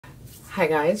Hi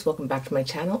guys, welcome back to my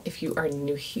channel. If you are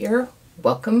new here,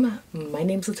 welcome. My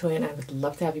name's Latoya and I would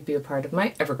love to have you be a part of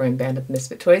my ever-growing band of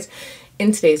misfit toys.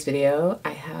 In today's video,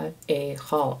 I have a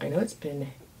haul. I know it's been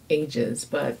ages,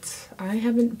 but I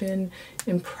haven't been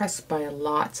impressed by a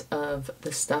lot of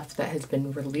the stuff that has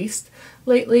been released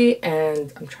lately,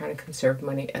 and I'm trying to conserve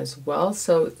money as well,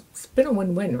 so it's been a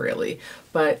win-win really.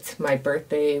 But my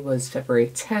birthday was February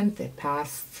 10th. It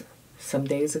passed some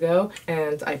days ago,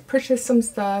 and I purchased some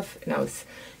stuff and I was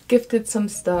gifted some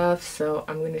stuff, so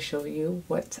I'm going to show you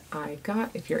what I got.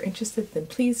 If you're interested, then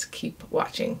please keep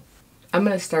watching. I'm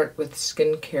going to start with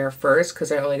skincare first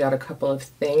because I only got a couple of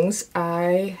things.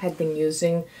 I had been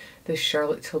using the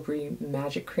Charlotte Tilbury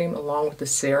Magic Cream along with the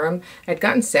serum. I'd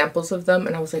gotten samples of them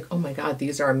and I was like, oh my god,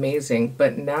 these are amazing,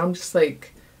 but now I'm just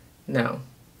like, no,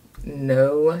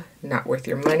 not worth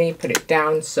your money, put it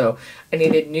down. So I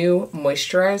needed new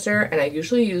moisturizer, and I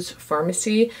usually use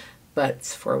Pharmacy, but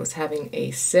Sephora was having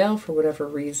a sale for whatever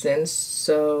reason,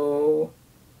 so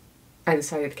I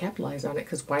decided to capitalize on it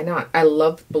because why not? I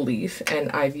love Belif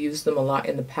and I've used them a lot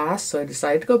in the past, so I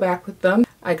decided to go back with them.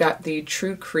 I got the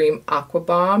True Cream Aqua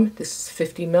Bomb. This is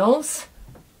 50 mils.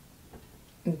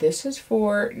 This is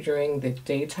for during the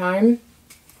daytime.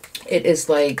 It is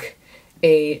like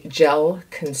a gel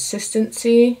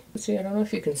consistency. See, I don't know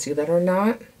if you can see that or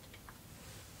not.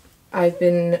 I've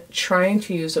been trying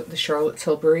to use up the Charlotte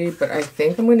Tilbury, but I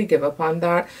think I'm going to give up on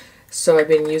that. So I've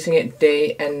been using it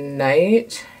day and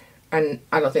night, and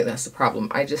I don't think that's the problem.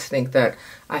 I just think that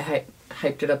I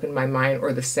hyped it up in my mind,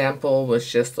 or the sample was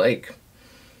just like,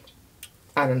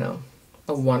 I don't know,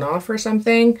 a one-off or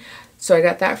something. So I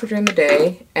got that for during the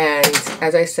day, and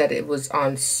as I said, it was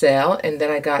on sale. And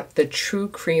then I got the True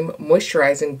Cream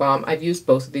Moisturizing Balm. I've used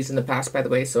both of these in the past, by the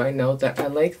way, so I know that I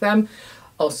like them.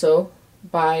 Also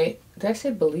by, did I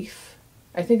say Belif?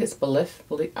 I think it's Belif.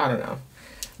 I don't know.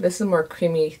 This is a more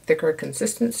creamy, thicker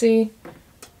consistency,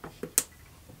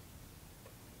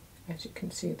 as you can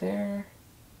see there.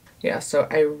 Yeah, so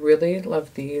I really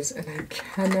love these, and I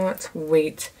cannot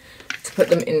wait to put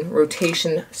them in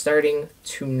rotation starting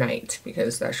tonight,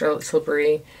 because that Charlotte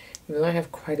Tilbury, even though I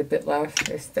have quite a bit left,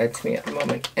 it's dead to me at the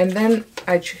moment. And then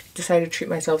I decided to treat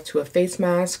myself to a face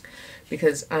mask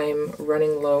because I'm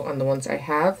running low on the ones I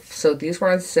have. So these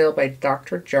were on sale by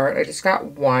Dr. Jart. I just got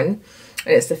one,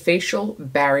 and it's the Facial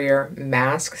Barrier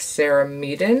Mask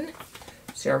Ceramidin.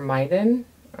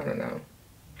 I don't know.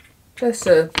 Just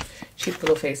a cheap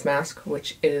little face mask,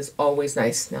 which is always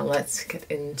nice. Now let's get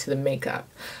into the makeup.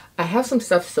 I have some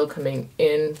stuff still coming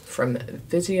in from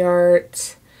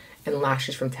Viseart and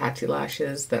lashes from Tati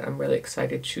Lashes that I'm really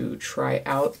excited to try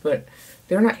out, but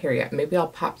they're not here yet. Maybe I'll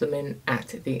pop them in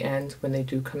at the end when they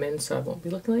do come in, so I won't be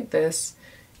looking like this,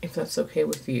 if that's okay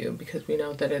with you, because we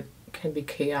know that it can be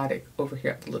chaotic over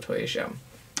here at the Latoya Show.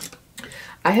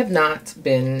 I have not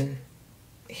been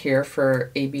here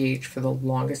for ABH for the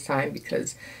longest time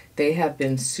because they have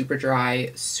been super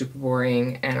dry, super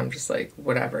boring, and I'm just like,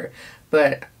 whatever.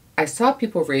 But I saw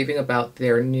people raving about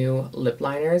their new lip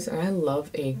liners, and I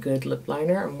love a good lip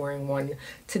liner. I'm wearing one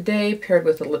today paired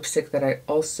with a lipstick that I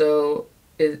also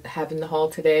have in the haul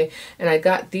today, and I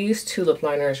got these two lip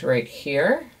liners right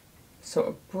here. So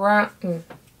a brown,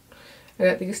 I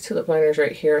got these two lip liners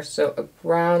right here, so a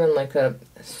brown and like a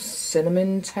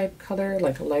cinnamon type color,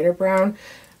 like a lighter brown.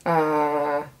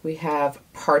 We have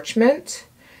Parchment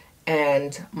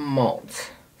and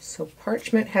Malt. So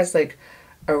Parchment has like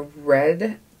a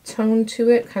red tone to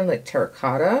it, kind of like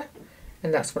terracotta,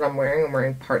 and that's what I'm wearing. I'm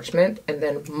wearing Parchment, and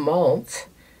then Malt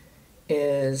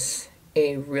is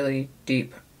a really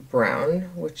deep brown,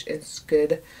 which is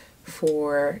good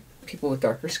for people with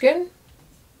darker skin.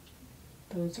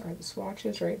 Those are the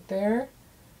swatches right there.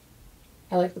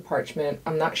 I like the Parchment.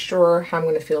 I'm not sure how I'm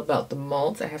going to feel about the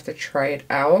Malt. I have to try it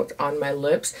out on my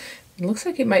lips. It looks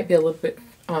like it might be a little bit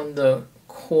on the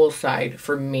cool side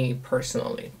for me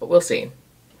personally, but we'll see.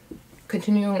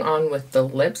 Continuing on with the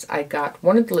lips, I got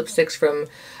one of the lipsticks from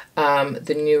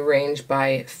the new range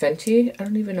by FENTY. I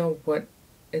don't even know what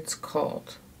it's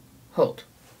called. Hold.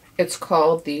 It's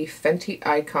called the FENTY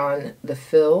Icon, the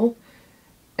Fill,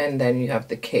 and then you have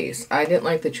the case. I didn't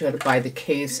like that you had to buy the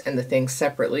case and the thing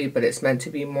separately, but it's meant to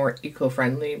be more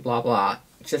eco-friendly, blah, blah.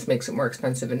 It just makes it more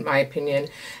expensive in my opinion,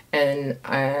 and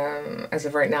as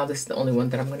of right now, this is the only one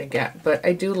that I'm going to get. But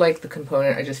I do like the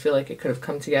component. I just feel like it could have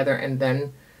come together and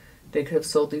then they could have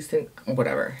sold these things.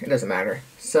 Whatever, it doesn't matter.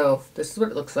 So this is what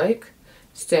it looks like.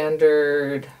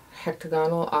 Standard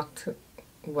hexagonal,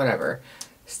 whatever.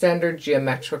 Standard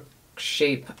geometric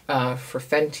shape for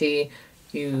Fenty.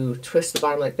 You twist the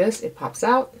bottom like this, it pops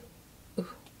out. Ooh.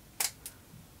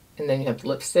 and then you have the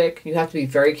lipstick. You have to be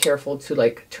very careful to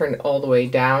like turn it all the way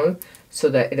down so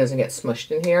that it doesn't get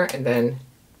smushed in here, and then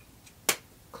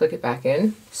click it back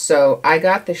in. So I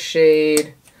got the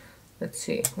shade, let's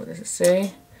see, what does it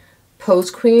say?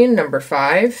 Pose Queen number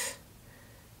 5.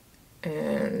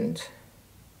 And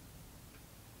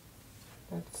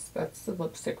that's the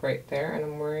lipstick right there, and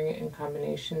I'm wearing it in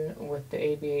combination with the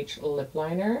ABH lip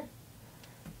liner.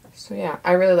 So yeah,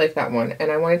 I really like that one,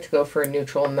 and I wanted to go for a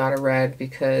neutral, not a red,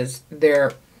 because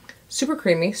they're super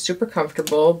creamy, super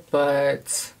comfortable,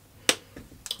 but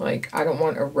like I don't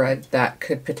want a red that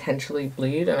could potentially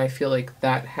bleed, and I feel like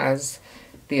that has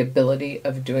the ability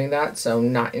of doing that, so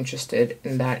I'm not interested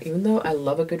in that, even though I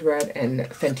love a good red and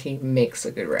Fenty makes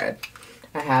a good red.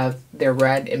 I have their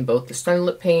red in both the Stun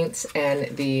Lip Paints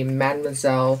and the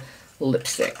Mademoiselle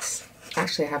lipsticks.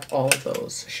 Actually, I have all of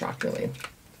those, shockingly.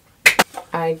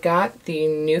 I got the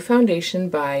new foundation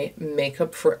by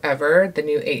Makeup Forever, the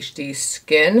new HD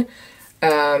Skin.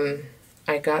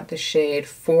 I got the shade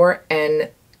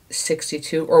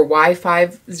 4N62 or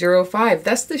Y505.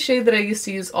 That's the shade that I used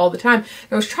to use all the time.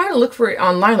 And I was trying to look for it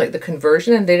online, like the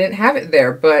conversion, and they didn't have it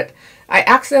there, but I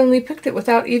accidentally picked it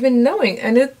without even knowing,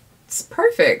 and it's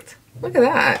perfect. Look at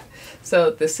that.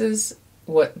 So this is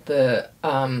what the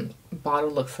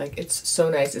bottle looks like. It's so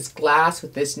nice. It's glass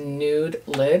with this nude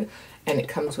lid, and it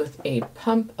comes with a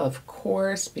pump, of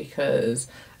course, because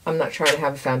I'm not trying to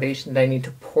have a foundation that I need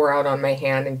to pour out on my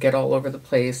hand and get all over the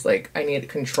place. Like, I need it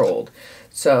controlled.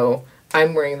 So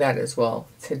I'm wearing that as well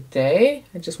today.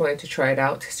 I just wanted to try it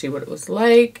out to see what it was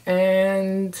like,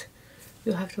 and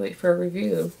you'll have to wait for a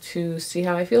review to see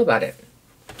how I feel about it.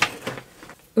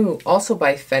 Ooh, also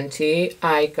by Fenty,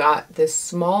 I got this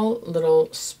small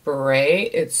little spray.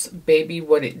 It's Baby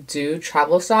What It Do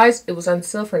travel size. It was on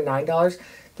sale for $9.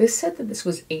 This said that this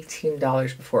was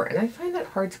 $18 before, and I find that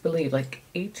hard to believe. Like,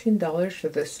 $18 for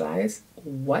this size?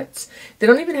 What? They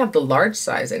don't even have the large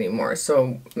size anymore,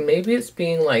 so maybe it's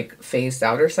being like phased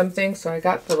out or something. So I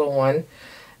got the little one.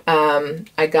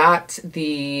 I got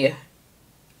the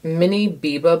Mini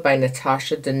Biba by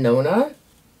Natasha Denona.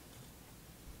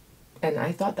 And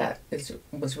I thought that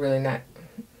was really nice.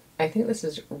 I think this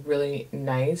is really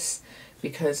nice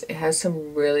because it has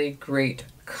some really great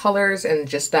colors and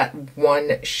just that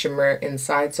one shimmer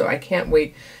inside. So I can't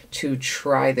wait to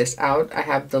try this out. I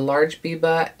have the large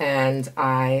Biba and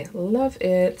I love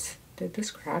it. Did this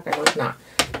crack? I hope not.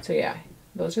 So yeah,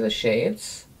 those are the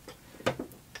shades.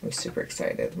 I'm super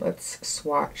excited. Let's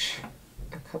swatch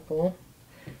a couple.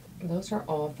 Those are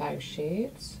all 5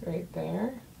 shades right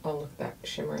there. Oh, look at that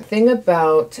shimmer. The thing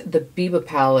about the Biba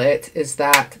palette is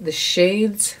that the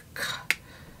shades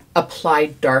apply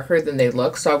darker than they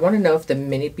look. So I want to know if the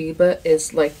Mini Biba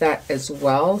is like that as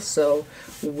well. So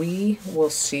we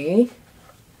will see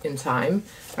in time.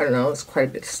 I don't know. It's quite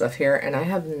a bit of stuff here. And I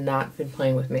have not been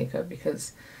playing with makeup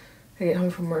because I get home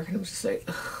from work and I'm just like,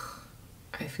 ugh,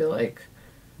 I feel like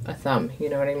a thumb. You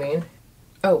know what I mean?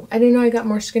 Oh, I didn't know I got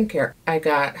more skincare. I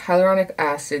got hyaluronic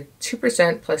acid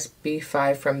 2% plus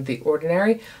B5 from The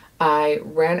Ordinary. I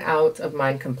ran out of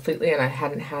mine completely and I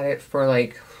hadn't had it for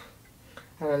like,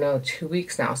 I don't know, 2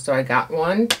 weeks now. So I got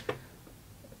one.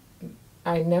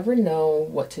 I never know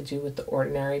what to do with The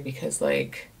Ordinary because,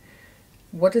 like,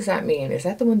 what does that mean? Is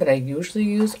that the one that I usually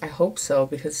use? I hope so,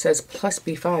 because it says plus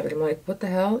B5 and I'm like, what the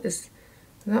hell? Is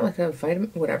that like a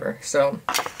vitamin? Whatever. So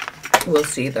we'll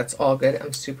see. That's all good.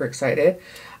 I'm super excited.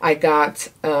 I got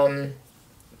the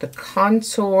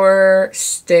contour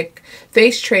stick,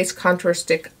 Face Trace contour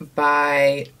stick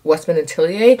by Westman and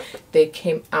Tillier. They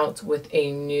came out with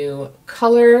a new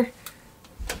color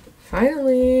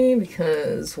finally,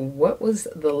 because what was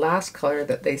the last color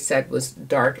that they said was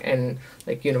dark and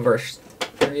like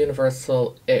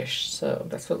universal-ish? So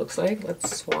that's what it looks like.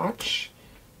 Let's swatch.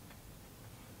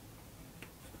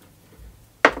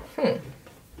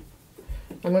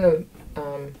 I'm going to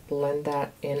blend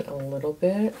that in a little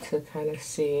bit to kind of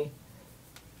see.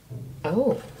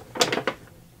 Oh, what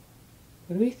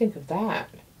do we think of that?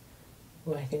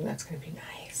 Oh, I think that's going to be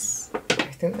nice.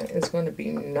 I think that is going to be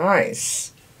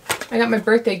nice. I got my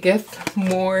birthday gift,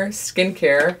 more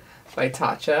skincare by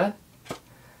Tatcha.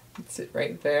 It's it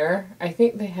right there. I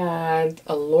think they had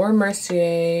a Laura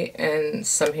Mercier and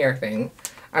some hair thing.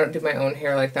 I don't do my own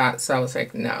hair like that, so I was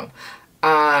like, no.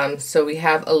 So we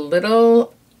have a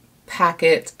little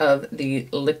packet of the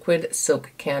liquid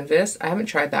silk canvas. I haven't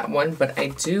tried that one, but I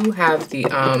do have the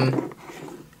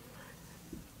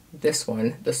this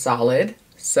one, the solid.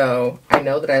 So I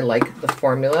know that I like the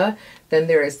formula. Then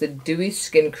there is the dewy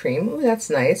skin cream. Ooh, that's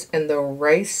nice. And the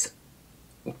rice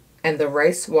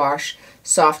wash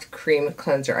soft cream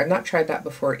cleanser. I've not tried that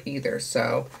before either,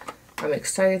 so I'm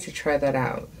excited to try that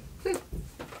out.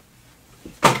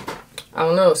 I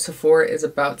don't know, Sephora is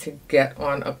about to get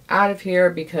on up out of here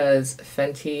because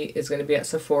Fenty is going to be at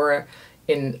Sephora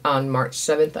on March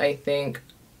 7th, I think.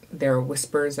 There are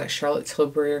whispers that Charlotte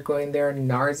Tilbury are going there.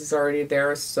 NARS is already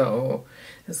there, so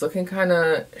it's looking kind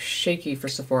of shaky for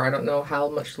Sephora. I don't know how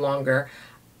much longer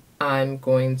I'm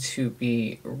going to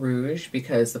be rouge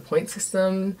because the point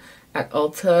system at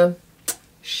Ulta,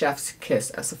 chef's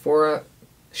kiss. At Sephora,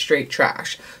 straight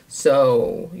trash.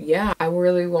 So yeah, I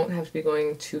really won't have to be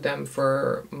going to them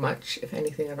for much, if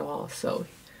anything at all. So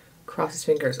cross his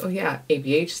fingers. Oh yeah,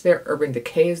 ABH is there, Urban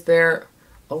Decay is there.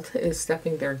 Ulta is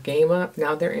stepping their game up.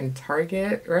 Now they're in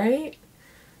Target, right?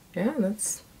 Yeah,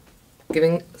 that's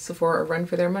giving Sephora a run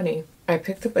for their money. I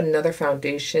picked up another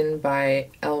foundation by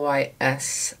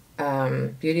LYS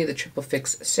Beauty, the Triple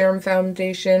Fix Serum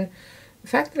Foundation. The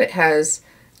fact that it has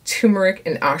turmeric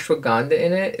and ashwagandha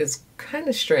in it is kind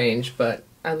of strange, but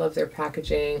I love their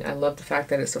packaging. I love the fact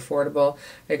that it's affordable.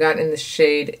 I got in the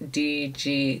shade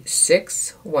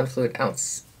DG6, 1 fluid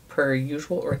ounce per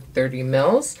usual, or 30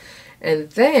 mils.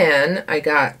 And then I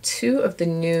got 2 of the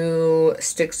new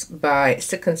stick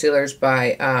concealers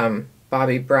by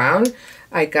Bobbi Brown.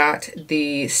 I got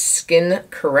the Skin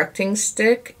Correcting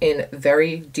Stick in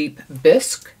Very Deep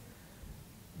Bisque.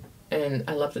 And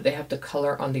I love that they have the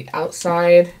color on the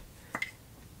outside.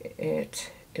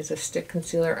 It is a stick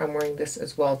concealer. I'm wearing this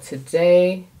as well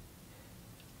today.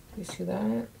 You see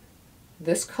that?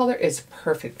 This color is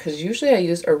perfect because usually I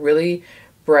use a really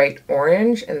bright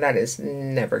orange and that is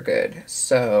never good.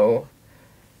 So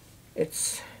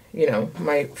it's, you know,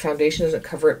 my foundation doesn't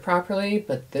cover it properly,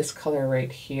 but this color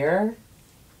right here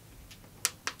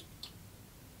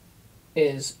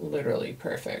is literally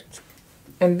perfect.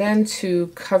 And then to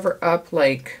cover up,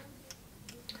 like,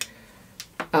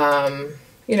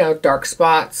 you know, dark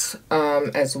spots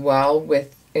as well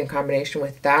in combination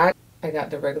with that, I got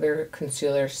the regular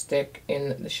concealer stick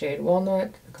in the shade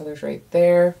Walnut. The color's right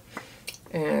there.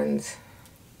 And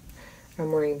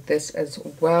I'm wearing this as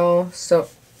well. So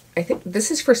I think this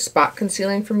is for spot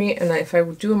concealing for me. And if I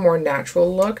would do a more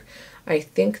natural look, I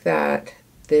think that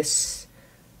this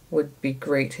would be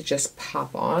great to just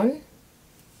pop on.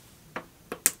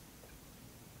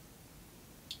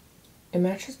 It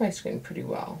matches my skin pretty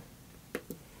well.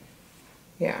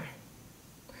 Yeah.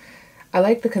 I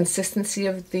like the consistency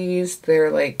of these.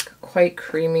 They're like quite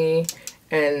creamy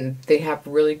and they have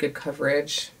really good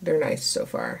coverage. They're nice so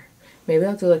far. Maybe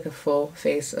I'll do like a full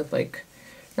face of like,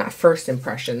 not first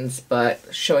impressions, but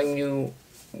showing you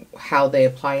how they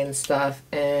apply and stuff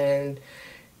and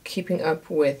keeping up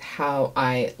with how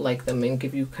I like them and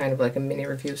give you kind of like a mini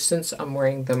review since I'm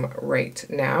wearing them right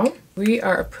now. We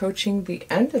are approaching the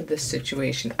end of this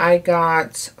situation. I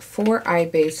got 4 eye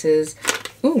bases.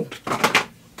 Ooh,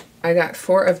 I got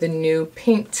 4 of the new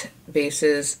paint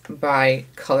bases by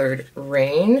Colored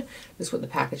Rain. This is what the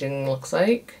packaging looks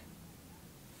like.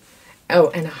 Oh,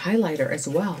 and a highlighter as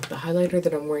well. The highlighter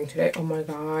that I'm wearing today. Oh my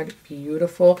god,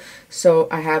 beautiful. So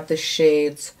I have the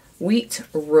shades Wheat,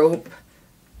 Rope,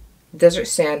 Desert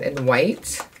Sand, and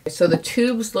White. So the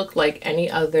tubes look like any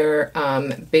other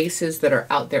bases that are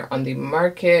out there on the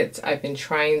market. I've been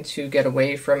trying to get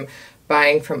away from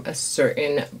buying from a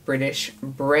certain British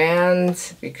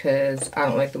brand because I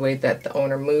don't like the way that the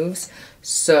owner moves.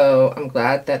 So I'm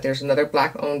glad that there's another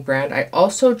black owned brand. I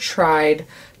also tried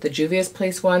the JUVIA'S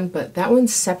Place one, but that one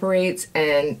separates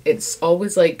and it's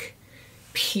always like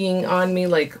peeing on me,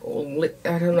 like,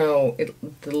 I don't know,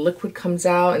 the liquid comes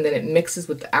out and then it mixes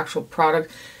with the actual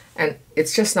product and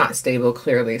it's just not stable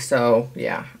clearly. So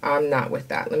yeah, I'm not with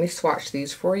that. Let me swatch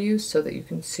these for you so that you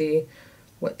can see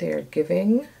what they are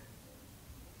giving.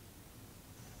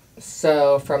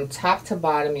 So from top to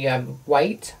bottom you have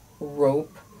White,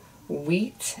 Rope,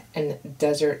 Wheat, and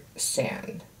Desert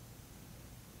Sand.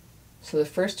 So the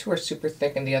first 2 are super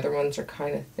thick and the other ones are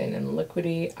kind of thin and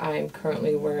liquidy. I'm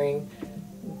currently wearing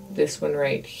this one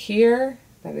right here.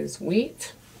 That is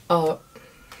Wheat.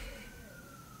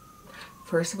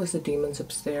 First it was the Demons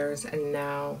Upstairs and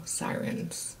now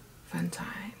Sirens. Fun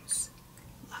times.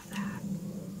 Love that.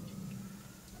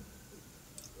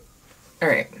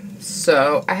 Alright,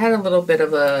 so I had a little bit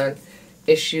of an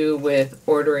issue with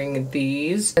ordering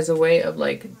these as a way of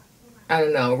like, I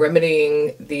don't know,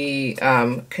 remedying the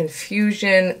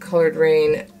confusion. Colored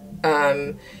Rain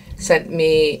sent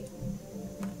me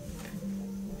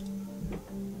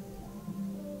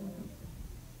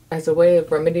as a way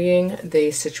of remedying the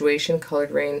situation.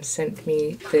 Colored Rain sent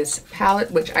me this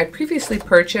palette, which I previously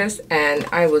purchased and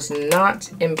I was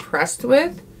not impressed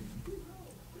with.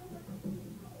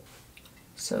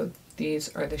 So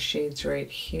these are the shades right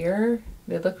here.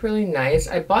 They look really nice.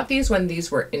 I bought these when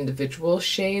these were individual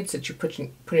shades that you put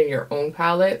in your own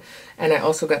palette. And I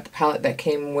also got the palette that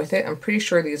came with it. I'm pretty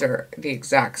sure these are the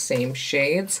exact same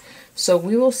shades. So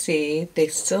we will see. They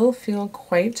still feel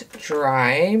quite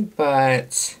dry,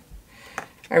 but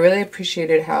I really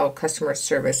appreciated how customer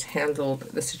service handled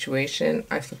the situation.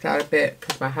 I flipped out a bit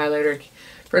because my highlighter,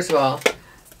 first of all,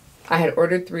 I had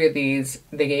ordered 3 of these.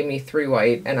 They gave me 3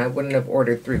 white, and I wouldn't have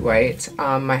ordered 3 white.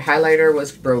 My highlighter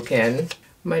was broken.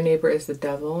 My neighbor is the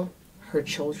devil, her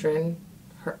children,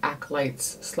 her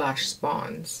acolytes /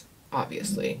 spawns,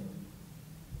 obviously.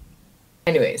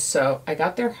 Anyways, so I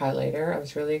got their highlighter. I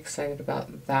was really excited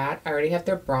about that. I already have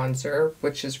their bronzer,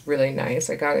 which is really nice.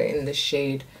 I got it in the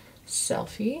shade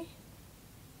Selfie.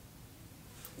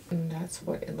 And that's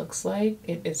what it looks like.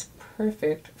 It is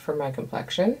perfect for my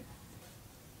complexion.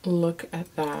 Look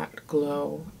at that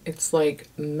glow. It's like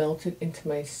melted into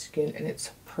my skin and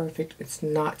it's perfect. It's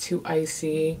not too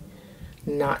icy,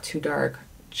 not too dark,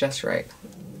 just right.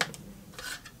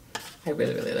 I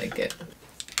really, really like it.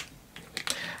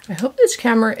 I hope this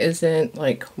camera isn't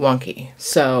like wonky.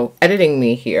 So editing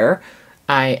me here,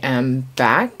 I am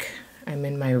back. I'm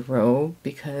in my robe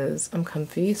because I'm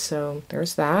comfy. So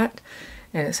there's that.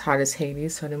 And it's hot as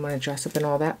Hades, so I didn't want to dress up and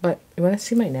all that. But you want to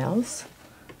see my nails?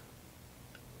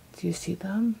 Do you see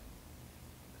them?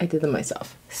 I did them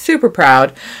myself. Super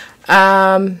proud.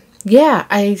 Yeah,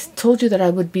 I told you that I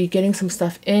would be getting some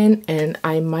stuff in, and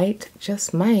I might,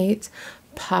 just might,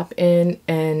 pop in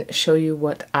and show you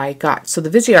what I got. So the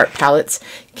Viseart palettes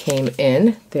came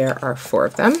in. There are 4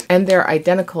 of them, and they're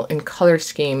identical in color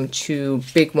scheme to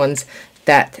big ones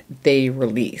that they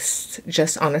released,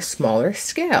 just on a smaller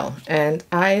scale, and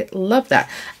I love that.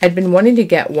 I'd been wanting to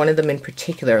get one of them in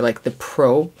particular, like the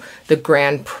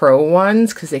Grand Pro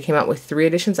ones, because they came out with 3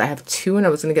 editions. I have 2, and I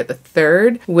was going to get the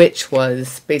 3rd, which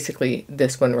was basically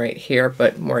this one right here,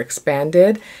 but more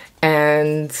expanded,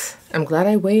 and I'm glad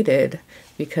I waited,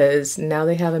 because now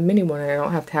they have a mini one, and I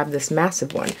don't have to have this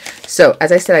massive one. So,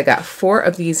 as I said, I got 4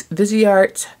 of these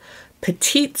Viseart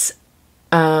Petites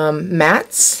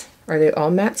mattes. Are they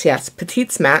all mattes? Yes,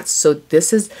 Petites mattes. So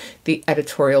this is the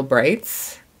Editorial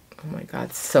Brights. Oh my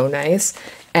god, so nice.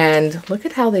 And look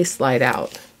at how they slide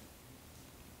out.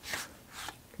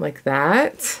 Like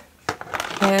that.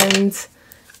 And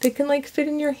they can like fit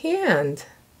in your hand.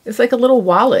 It's like a little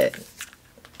wallet.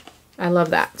 I love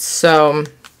that. So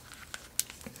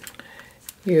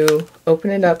you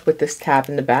open it up with this tab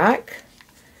in the back.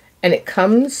 And it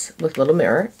comes with a little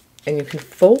mirror. And you can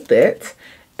fold it.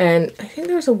 And I think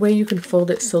there's a way you can fold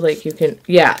it so like you can,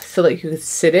 yeah, so like you can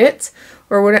sit it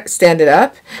or whatever, stand it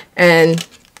up. And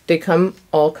they come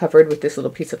all covered with this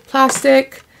little piece of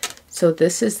plastic. So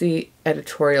this is the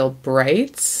Editorial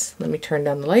Brights. Let me turn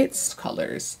down the lights.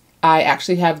 Colors. I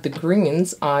actually have the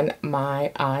greens on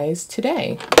my eyes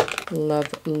today. Love,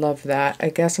 love that. I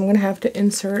guess I'm going to have to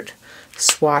insert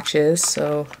swatches.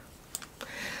 So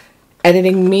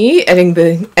editing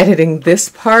this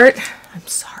part. I'm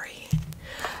sorry.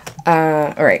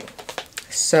 All right,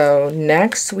 so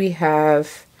next we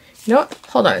have, you know what,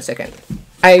 hold on a second.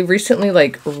 I recently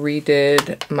like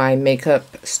redid my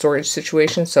makeup storage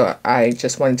situation, so I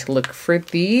just wanted to look for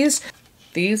these.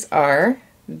 These are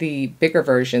the bigger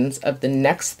versions of the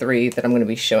next 3 that I'm going to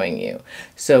be showing you.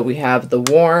 So we have the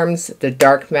warms, the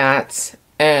dark mattes,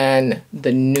 and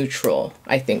the neutral,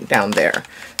 I think, down there.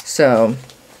 So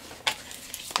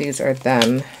these are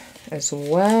them as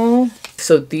well.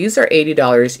 So these are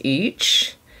 $80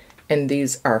 each, and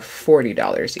these are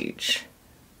 $40 each.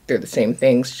 They're the same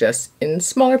things, just in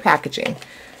smaller packaging.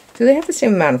 Do they have the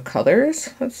same amount of colors?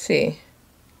 Let's see.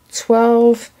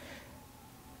 12.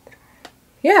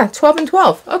 Yeah, 12 and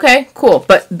 12. Okay, cool.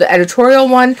 But the editorial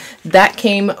one, that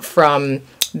came from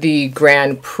the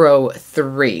Grand Pro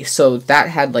 3. So that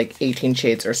had like 18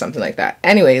 shades or something like that.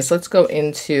 Anyways, let's go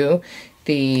into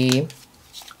the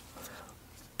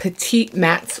Petite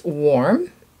Mattes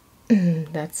Warm.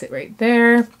 That's it right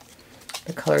there.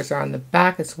 The colors are on the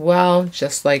back as well,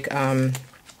 just like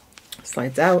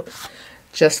slides out,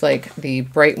 just like the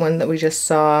bright one that we just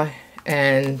saw.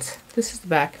 And this is the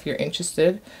back if you're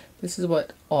interested. This is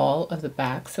what all of the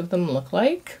backs of them look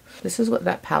like. This is what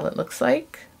that palette looks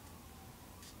like.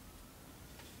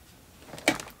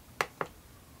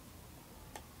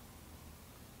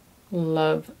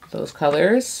 Love those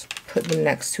colors. Put them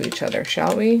next to each other,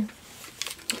 shall we?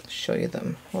 Show you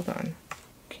them. Hold on.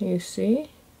 Can you see?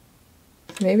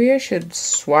 Maybe I should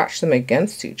swatch them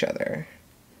against each other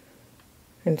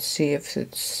and see if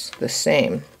it's the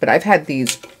same. But I've had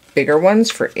these bigger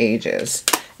ones for ages.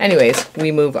 Anyways,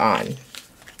 we move on.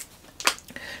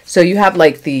 So you have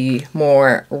like the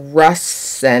more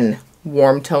rusts and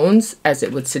warm tones as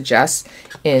it would suggest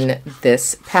in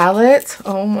this palette.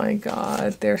 Oh my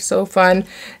god, they're so fun.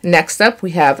 Next up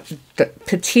we have the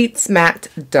Petite Matte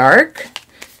Dark,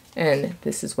 and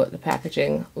this is what the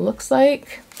packaging looks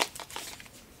like.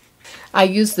 I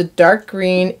use the dark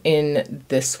green in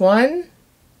this one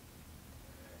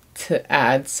to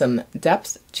add some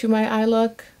depth to my eye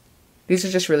look. These are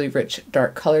just really rich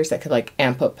dark colors that could like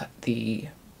amp up the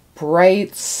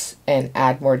brights and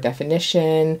add more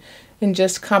definition and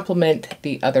just complement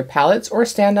the other palettes or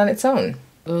stand on its own.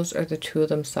 Those are the two of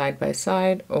them side by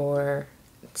side or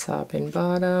top and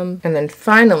bottom. And then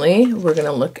finally, we're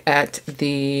gonna look at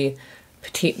the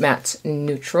Petite Matte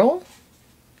Neutral.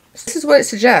 This is what it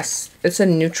suggests. It's a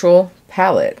neutral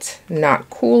palette, not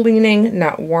cool leaning,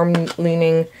 not warm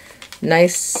leaning,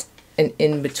 nice and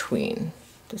in between.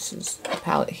 This is the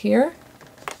palette here.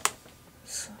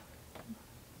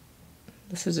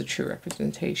 This is a true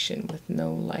representation with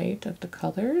no light of the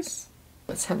colors.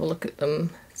 Let's have a look at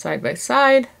them side by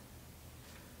side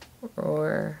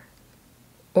or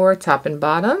top and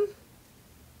bottom.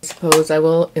 I suppose I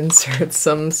will insert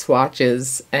some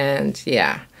swatches, and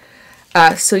yeah.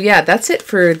 So yeah, that's it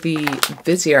for the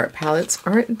Viseart palettes.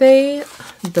 Aren't they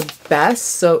the best?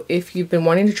 So if you've been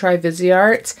wanting to try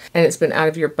Viseart and it's been out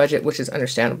of your budget, which is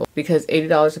understandable because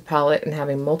 $80 a palette and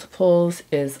having multiples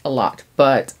is a lot,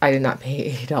 but I did not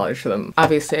pay $80 for them.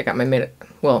 Obviously I got my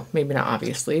well, maybe not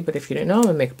obviously, but if you didn't know,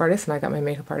 I'm a makeup artist and I got my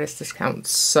makeup artist discount,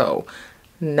 so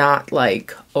not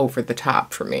like over the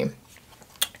top for me.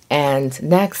 And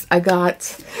next I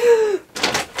got,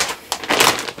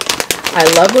 I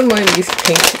love when one of these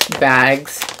pink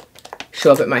bags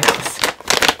show up at my house.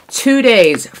 2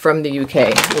 days from the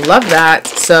UK. Love that.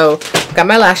 So, got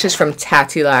my lashes from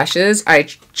Tatti Lashes. I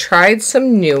tried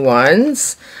some new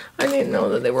ones. I didn't know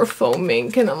that they were faux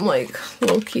mink, and I'm like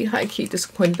low-key, high-key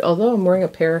disappointed. Although I'm wearing a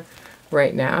pair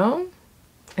right now,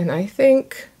 and I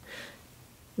think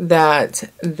that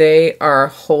they are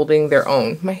holding their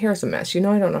own. My hair's a mess. You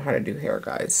know I don't know how to do hair,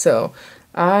 guys. So,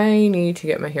 I need to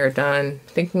get my hair done.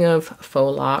 Thinking of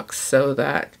faux locks so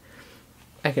that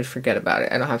I could forget about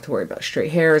it. I don't have to worry about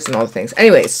straight hairs and all the things.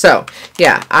 Anyways, so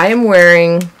yeah, I am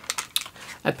wearing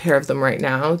a pair of them right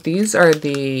now. These are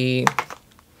the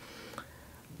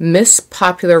Miss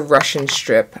Popular Russian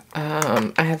Strip.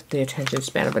 I have the attention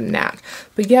span of a gnat.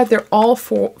 But yeah, they're all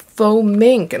faux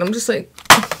mink. And I'm just like,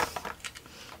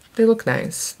 they look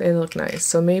nice. They look nice.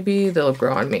 So maybe they'll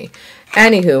grow on me.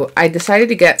 Anywho, I decided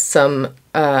to get some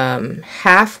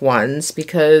half ones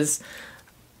because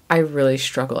I really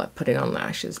struggle at putting on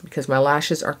lashes because my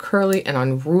lashes are curly and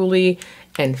unruly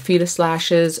and fetus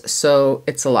lashes. So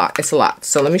it's a lot. It's a lot.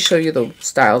 So let me show you the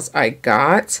styles I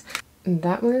got.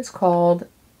 That one is called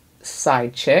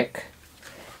Side Chick.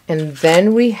 And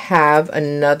then we have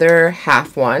another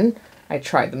half one. I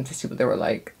tried them to see what they were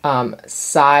like.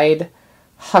 Side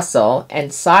Hustle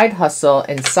and Side Hustle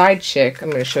and Side Chick. I'm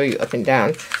going to show you up and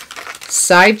down.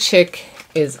 Side Chick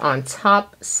is on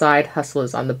top, Side Hustle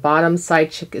is on the bottom.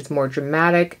 Side Chick is more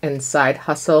dramatic and Side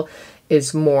Hustle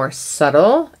is more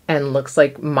subtle and looks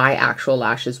like my actual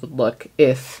lashes would look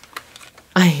if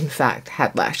I in fact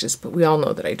had lashes, but we all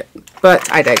know that I don't.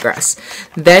 But I digress.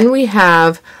 Then we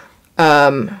have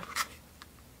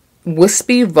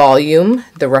Wispy Volume,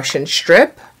 the Russian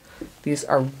Strip. These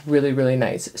are really, really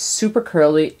nice. Super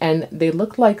curly, and they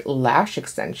look like lash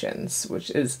extensions, which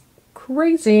is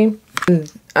crazy.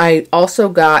 I also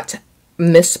got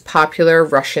Miss Popular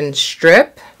Russian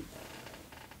Strip.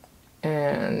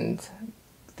 And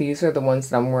these are the ones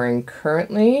that I'm wearing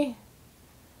currently.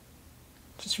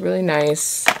 Just really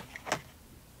nice.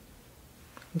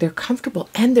 They're comfortable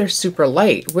and they're super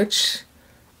light, which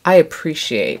I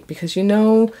appreciate because you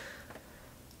know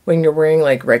when you're wearing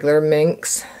like regular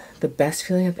minks, the best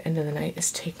feeling at the end of the night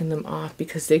is taking them off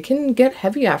because they can get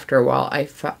heavy after a while.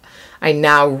 I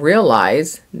now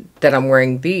realize that I'm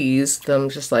wearing these, that I'm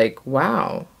just like,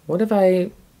 wow, what have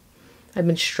I've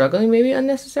been struggling maybe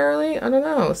unnecessarily? I don't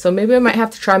know. So maybe I might have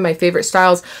to try my favorite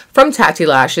styles from Tatti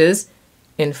Lashes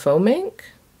in faux mink.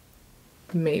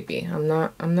 Maybe. I'm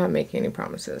not making any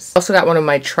promises. Also got one of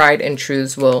my tried and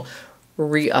trues, will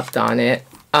re-upped on it.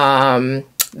 The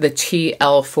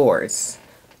TL4s,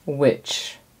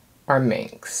 which are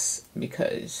minks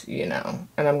because, you know,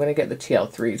 and I'm going to get the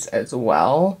TL3s as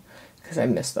well because I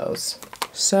miss those.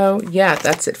 So yeah,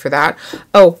 that's it for that.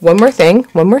 Oh, one more thing.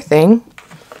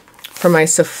 For my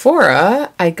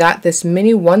Sephora, I got this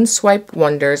mini One Swipe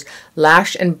Wonders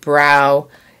Lash and Brow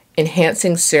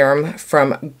Enhancing Serum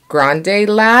from Grande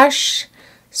Lash.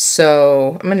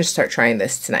 So I'm going to start trying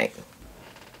this tonight.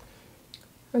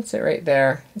 That's it right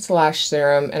there. It's a lash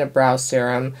serum and a brow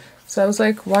serum. So I was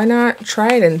like, why not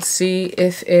try it and see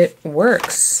if it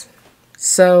works?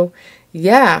 So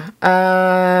yeah,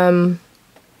 I'm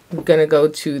gonna go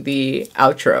to the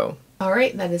outro.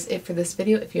 Alright, that is it for this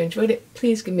video. If you enjoyed it,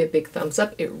 please give me a big thumbs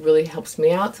up. It really helps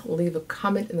me out. Leave a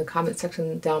comment in the comment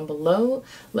section down below.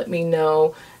 Let me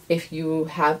know if you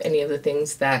have any of the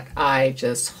things that I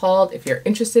just hauled. If you're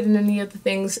interested in any of the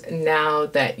things now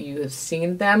that you have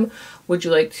seen them, would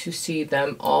you like to see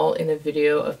them all in a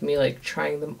video of me like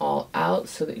trying them all out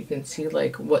so that you can see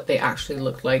like what they actually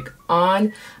look like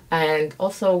on? And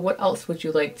also, what else would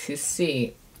you like to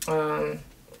see? This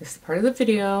is part of the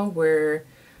video where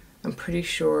I'm pretty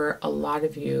sure a lot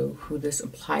of you who this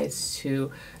applies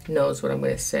to knows what I'm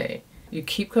going to say. You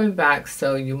keep coming back,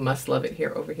 so you must love it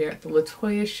here over here at the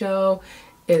Latoya Show.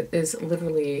 It is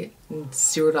literally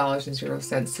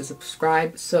 $0.00 to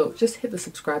subscribe, so just hit the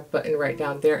subscribe button right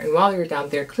down there, and while you're down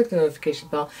there, click the notification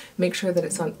bell. Make sure that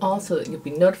it's on all so that you'll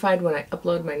be notified when I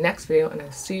upload my next video, and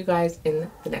I'll see you guys in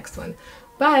the next one.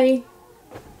 Bye!